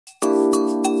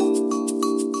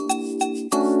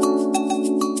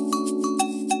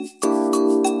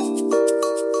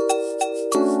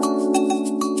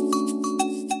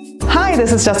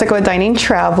this is Jessica with Dining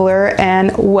Traveler,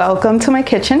 and welcome to my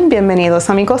kitchen. Bienvenidos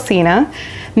a mi cocina.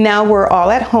 Now we're all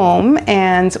at home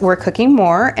and we're cooking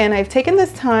more, and I've taken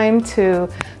this time to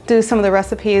do some of the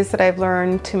recipes that I've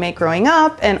learned to make growing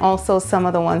up, and also some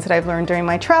of the ones that I've learned during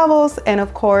my travels. And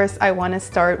of course, I want to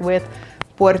start with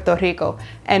Puerto Rico.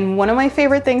 And one of my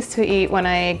favorite things to eat when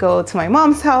I go to my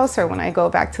mom's house or when I go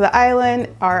back to the island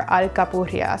are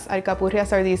alcapurrias.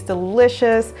 Alcapurrias are these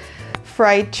delicious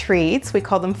fried treats. We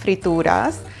call them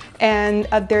frituras. And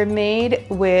they're made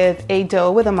with a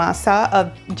dough with a masa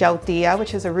of yautia,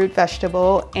 which is a root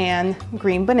vegetable, and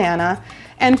green banana,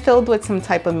 and filled with some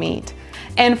type of meat.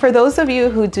 And for those of you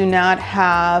who do not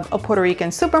have a Puerto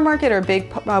Rican supermarket or big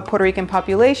Puerto Rican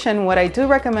population, what I do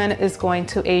recommend is going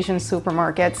to Asian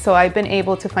supermarkets. So I've been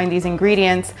able to find these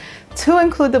ingredients to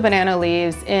include the banana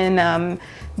leaves in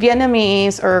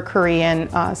Vietnamese or Korean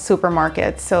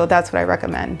supermarkets. So that's what I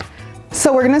recommend.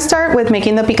 So we're gonna start with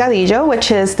making the picadillo,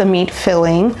 which is the meat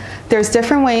filling. There's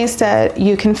different ways that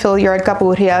you can fill your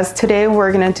alcapurrias. Today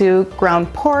we're gonna do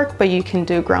ground pork, but you can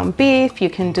do ground beef. You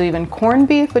can do even corned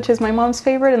beef, which is my mom's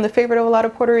favorite and the favorite of a lot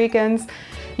of Puerto Ricans.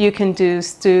 You can do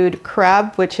stewed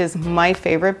crab, which is my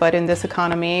favorite, but in this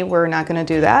economy, we're not gonna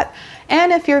do that.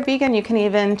 And if you're vegan, you can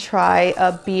even try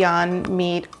a Beyond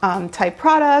Meat type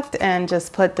product and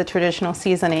just put the traditional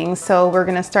seasoning. So we're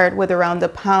gonna start with around a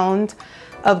pound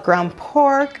of ground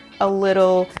pork, a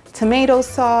little tomato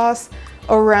sauce,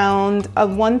 around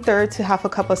 1/3 to half a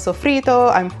cup of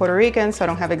sofrito. I'm Puerto Rican, so I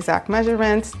don't have exact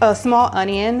measurements. A small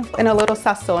onion and a little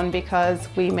sazón, because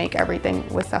we make everything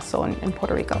with sazón in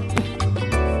Puerto Rico.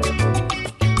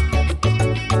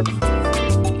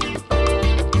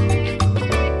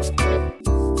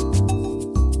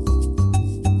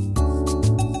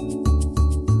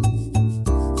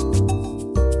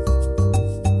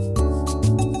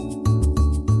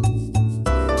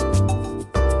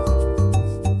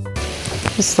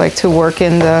 Just like to work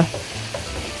in the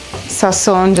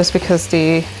sazón just because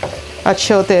the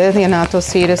achiote, the annatto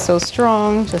seed, is so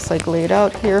strong. Just like lay it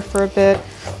out here for a bit.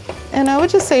 And I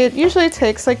would just say it usually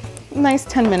takes like a nice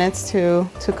 10 minutes to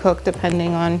cook,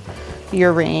 depending on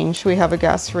your range. We have a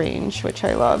gas range, which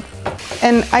I love.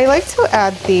 And I like to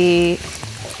add the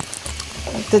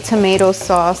tomato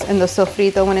sauce and the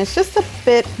sofrito when it's just a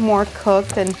bit more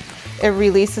cooked and it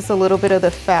releases a little bit of the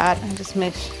fat and just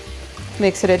makes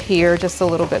it adhere just a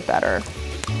little bit better.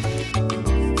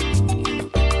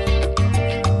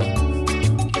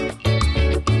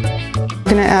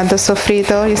 I'm gonna add the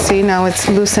sofrito. You see now it's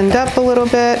loosened up a little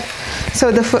bit. So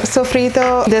the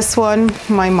sofrito, this one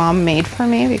my mom made for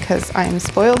me because I'm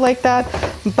spoiled like that,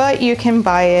 but you can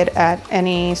buy it at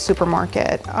any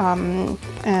supermarket.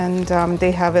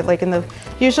 They have it like in the,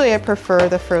 usually I prefer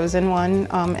the frozen one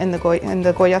in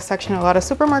the Goya section. A lot of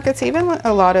supermarkets, even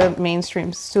a lot of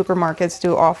mainstream supermarkets,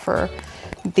 do offer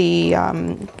the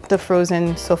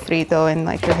frozen sofrito in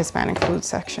like the Hispanic food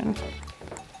section.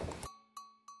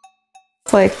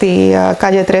 Like the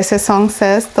Calle 13 song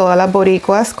says, todas las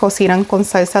boricuas cocinan con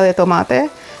salsa de tomate.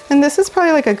 And this is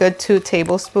probably like a good 2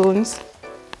 tablespoons.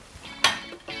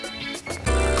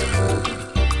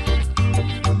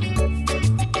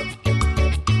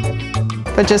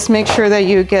 But just make sure that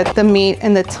you get the meat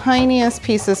in the tiniest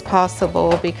pieces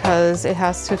possible, because it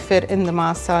has to fit in the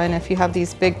masa. And if you have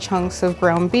these big chunks of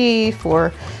ground beef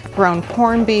or ground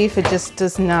corned beef, it just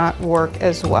does not work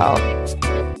as well.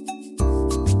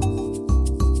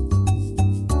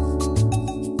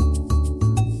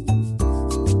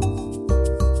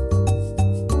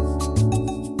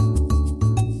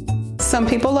 Some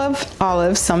people love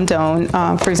olives, some don't.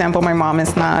 For example, my mom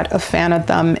is not a fan of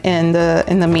them in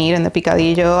the meat and the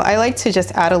picadillo. I like to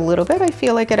just add a little bit. I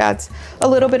feel like it adds a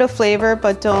little bit of flavor,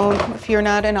 but if you're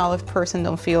not an olive person,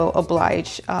 don't feel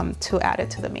obliged to add it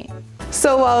to the meat.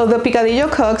 So while the picadillo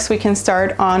cooks, we can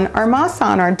start on our masa,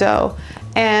 on our dough.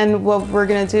 And what we're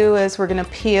gonna do is we're gonna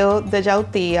peel the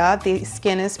yautia. The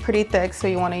skin is pretty thick, so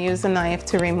you wanna use a knife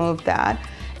to remove that.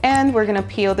 And we're gonna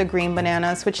peel the green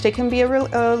bananas, which they can be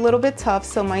a little bit tough.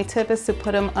 So my tip is to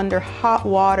put them under hot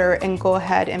water and go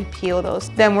ahead and peel those.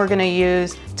 Then we're gonna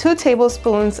use 2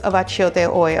 tablespoons of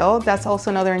achiote oil. That's also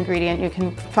another ingredient you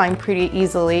can find pretty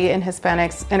easily in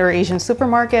Hispanics and or Asian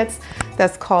supermarkets.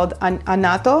 That's called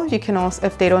annatto. You can also,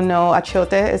 if they don't know,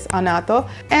 achiote is annatto.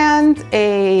 And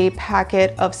a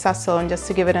packet of sazón, just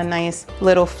to give it a nice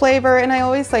little flavor. And I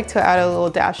always like to add a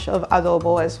little dash of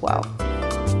adobo as well.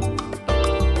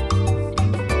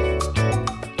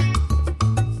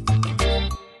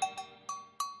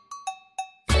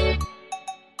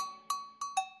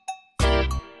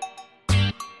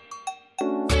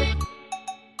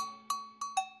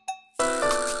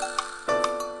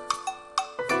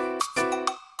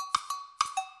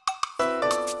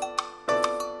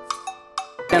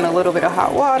 And a little bit of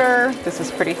hot water. This is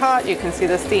pretty hot. You can see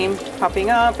the steam popping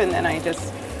up, and then I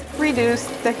just reduce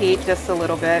the heat just a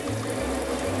little bit.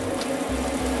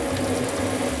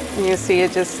 And you see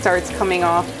it just starts coming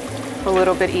off a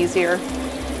little bit easier.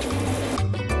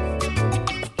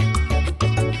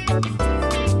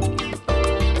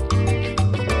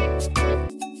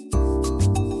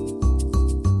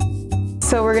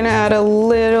 So we're gonna add a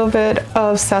little bit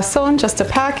of sazón, just a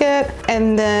packet,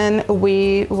 and then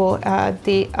we will add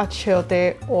the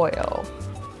achiote oil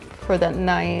for that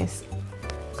nice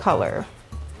color.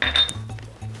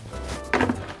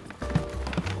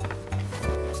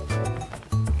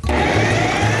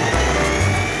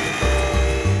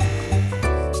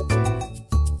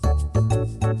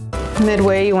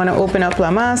 Midway, you want to open up la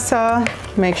masa,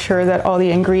 make sure that all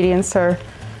the ingredients are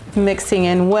mixing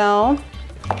in well.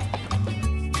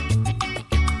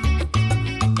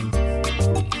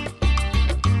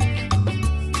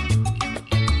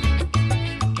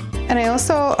 And I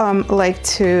also like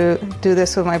to do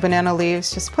this with my banana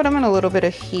leaves, just put them in a little bit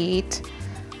of heat.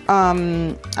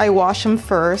 I wash them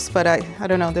first, but I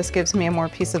don't know, this gives me a more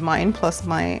peace of mind. Plus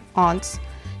my aunts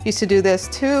used to do this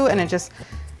too, and it just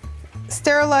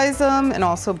sterilize them and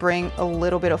also bring a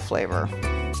little bit of flavor.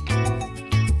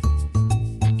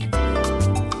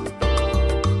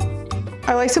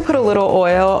 I like to put a little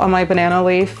oil on my banana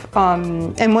leaf,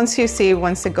 and once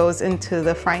it goes into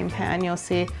the frying pan, you'll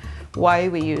see why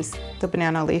we use the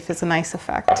banana leaf. Is a nice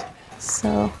effect.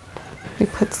 So we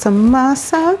put some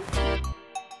masa.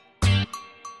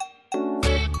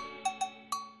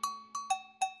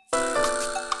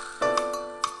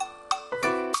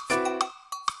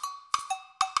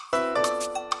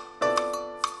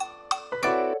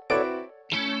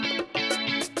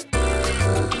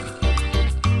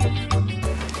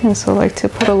 I also like to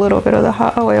put a little bit of the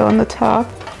hot oil on the top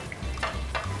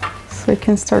so it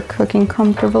can start cooking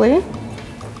comfortably.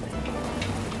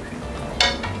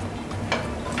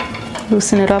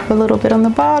 Loosen it up a little bit on the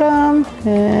bottom,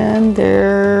 and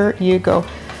there you go.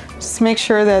 Just make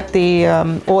sure that the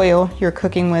oil you're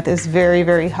cooking with is very,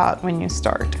 very hot when you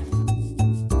start.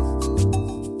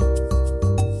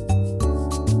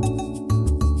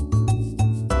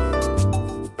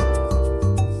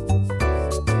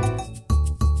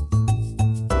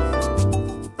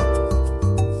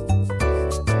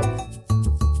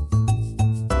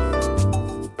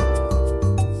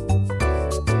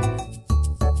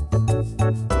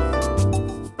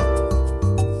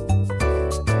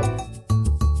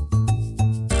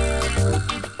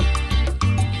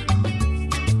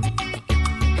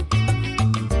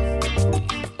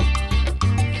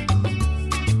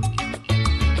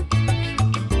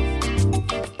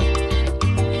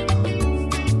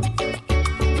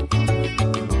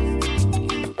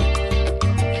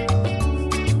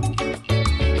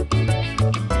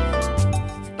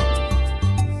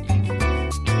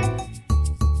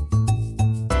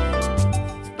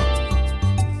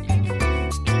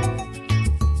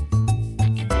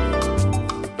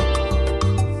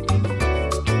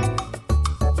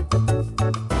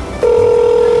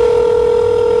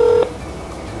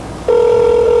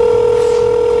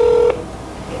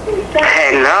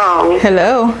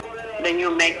 Hello. Then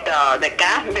you make the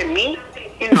carne, the meat.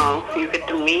 You know, you get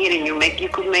the meat and you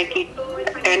could make it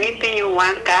anything you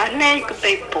want. Carne, you could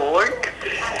say pork,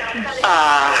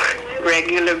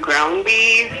 regular ground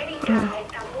beef,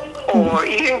 or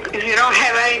even if you don't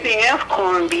have anything else,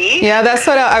 corned beef. Yeah, that's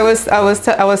what I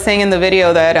was saying in the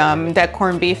video, that that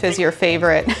corned beef is your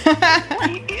favorite.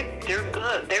 They're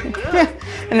good. They're good.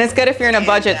 And it's good if you're in a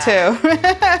budget too.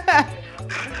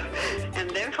 And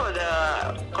then for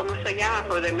the, ¿cómo se llama?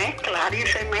 For the mezcla, how do you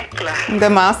say mezcla? The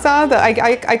masa,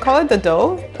 I call it the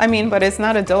dough. I mean, but it's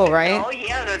not a dough, right? Oh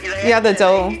yeah, yeah, the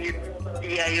dough.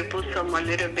 You put a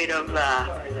little bit of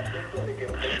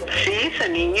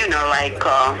seasoning, you know, like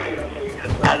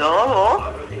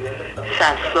adobo,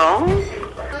 sazón,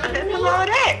 and that's about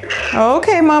it.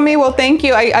 Okay, mommy. Well, thank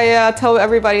you. I tell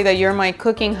everybody that you're my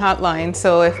cooking hotline.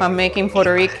 So if I'm making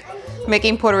Puerto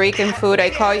Rican food, I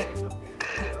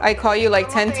call you like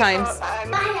 10 times.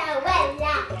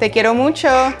 Te quiero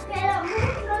mucho.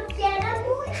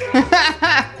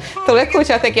 Tú lo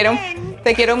escuchas, te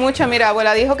quiero mucho. Mira,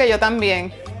 abuela dijo que yo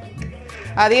también.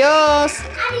 Adiós.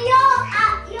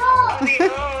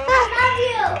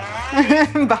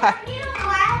 Adiós. Bye.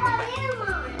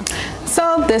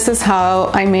 So this is how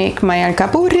I make my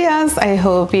alcapurrias. I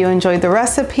hope you enjoyed the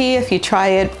recipe. If you try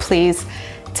it, please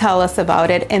tell us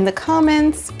about it in the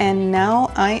comments. And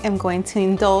now I am going to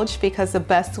indulge, because the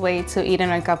best way to eat an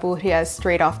alcapurria is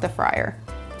straight off the fryer.